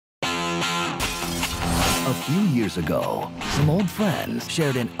A few years ago, some old friends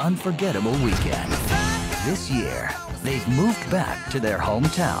shared an unforgettable weekend. This year, they've moved back to their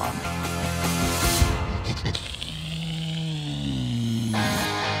hometown.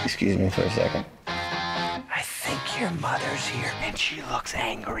 Excuse me for a second. I think your mother's here, and she looks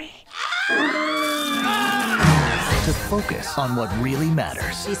angry. To focus on what really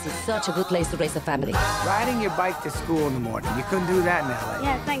matters. This is such a good place to raise a family. Riding your bike to school in the morning. You couldn't do that in LA.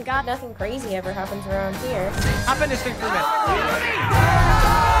 Yeah, thank God nothing crazy ever happens around here. Hop in this thing for a minute.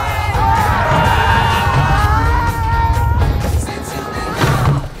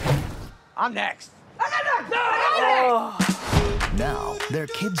 I'm next. Oh. Now, their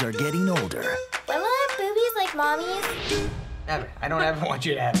kids are getting older. Will I have boobies like mommy's? Ever. I don't ever want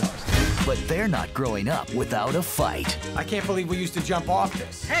you to have those. But they're not growing up without a fight. I can't believe we used to jump off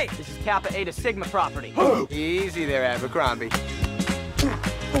this. Hey, this is Kappa Eta Sigma property. Easy there, Abercrombie.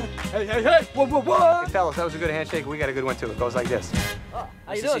 Hey. Whoa. Hey, fellas, that was a good handshake. We got a good one, too. It goes like this. Oh,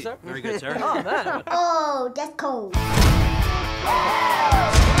 how you doing, sir? Very good, sir. Oh, man. Oh, that's cold. Don't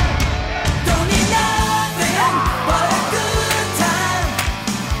need nothing but a good time.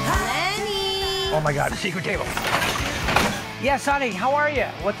 Lenny! Oh, my God, the secret table. Yes, honey, how are you?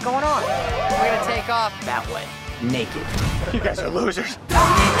 What's going on? We're gonna take off that way, naked. You guys are losers. Don't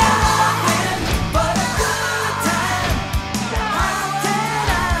need nothing but a good time. How can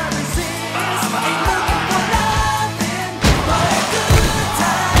I resist? Ain't looking for nothing but a good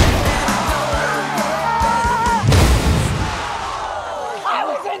time. I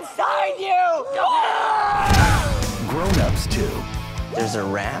was inside you! Grown-ups, too. There's a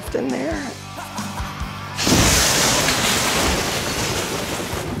raft in there?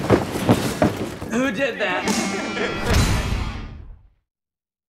 Who did that?